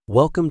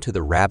Welcome to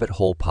the Rabbit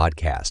Hole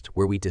podcast,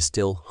 where we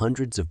distill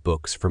hundreds of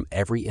books from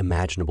every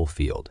imaginable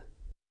field,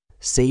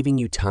 saving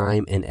you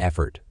time and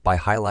effort by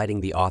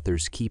highlighting the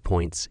author's key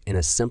points in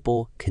a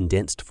simple,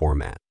 condensed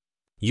format.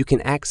 You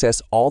can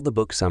access all the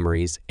book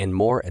summaries and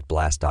more at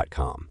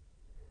blast.com.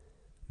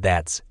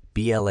 That's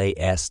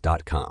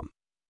BLAS.com.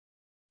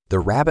 The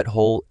Rabbit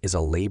Hole is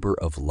a labor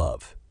of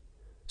love.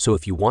 So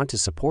if you want to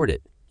support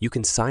it, you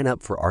can sign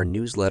up for our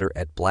newsletter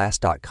at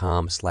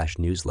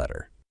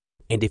blast.com/newsletter.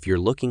 And if you're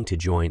looking to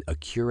join a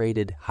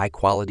curated,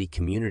 high-quality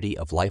community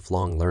of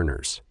lifelong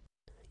learners,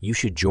 you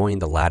should join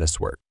the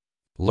Latticework.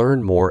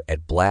 Learn more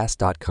at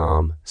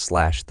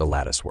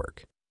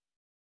blast.com/thelatticework.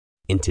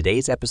 In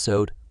today's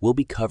episode, we'll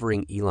be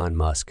covering Elon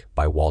Musk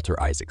by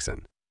Walter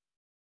Isaacson.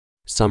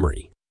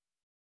 Summary.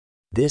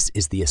 This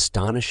is the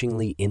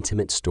astonishingly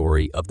intimate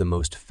story of the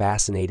most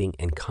fascinating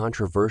and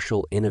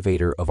controversial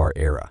innovator of our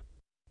era,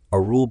 a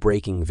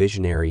rule-breaking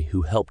visionary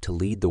who helped to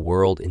lead the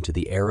world into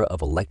the era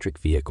of electric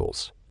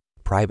vehicles,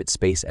 private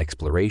space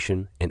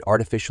exploration, and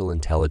artificial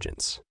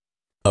intelligence.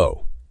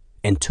 Oh,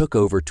 and took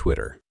over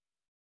Twitter.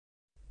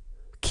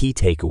 Key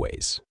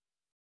takeaways.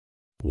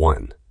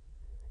 1.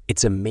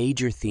 It's a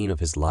major theme of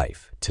his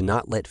life to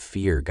not let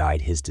fear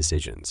guide his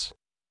decisions.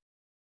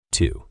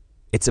 2.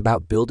 It's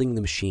about building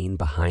the machine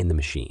behind the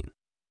machine.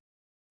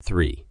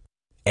 3.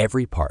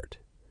 Every part,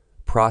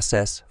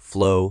 process,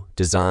 flow,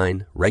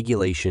 design,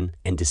 regulation,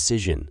 and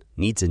decision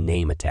needs a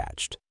name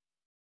attached.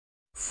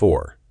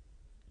 4.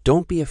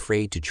 Don't be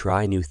afraid to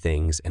try new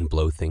things and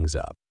blow things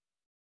up.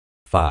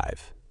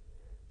 5.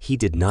 He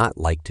did not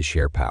like to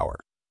share power.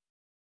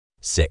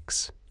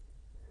 6.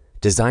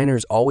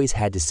 Designers always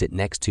had to sit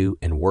next to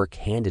and work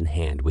hand in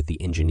hand with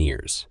the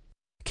engineers.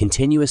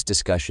 Continuous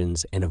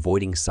discussions and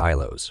avoiding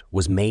silos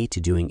was made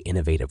to doing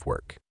innovative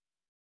work.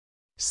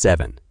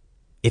 7.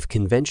 If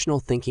conventional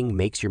thinking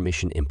makes your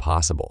mission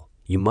impossible,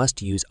 you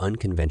must use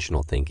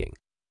unconventional thinking.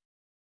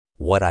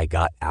 What I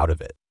got out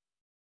of it.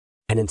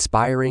 An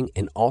inspiring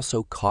and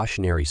also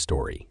cautionary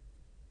story.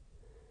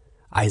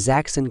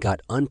 Isaacson got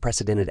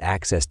unprecedented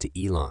access to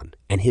Elon,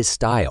 and his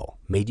style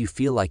made you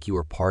feel like you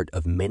were part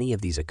of many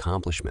of these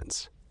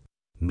accomplishments,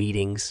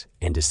 meetings,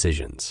 and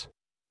decisions.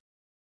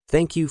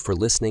 Thank you for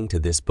listening to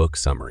this book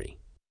summary.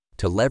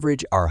 To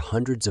leverage our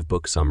hundreds of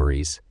book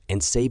summaries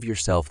and save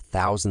yourself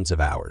thousands of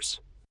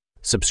hours,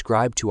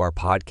 subscribe to our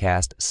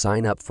podcast,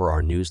 sign up for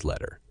our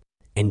newsletter,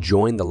 and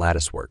join the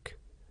Latticework,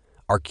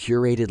 our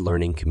curated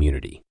learning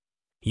community.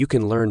 You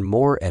can learn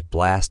more at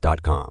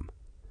blast.com.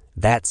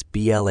 That's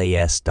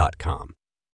BLAS.com.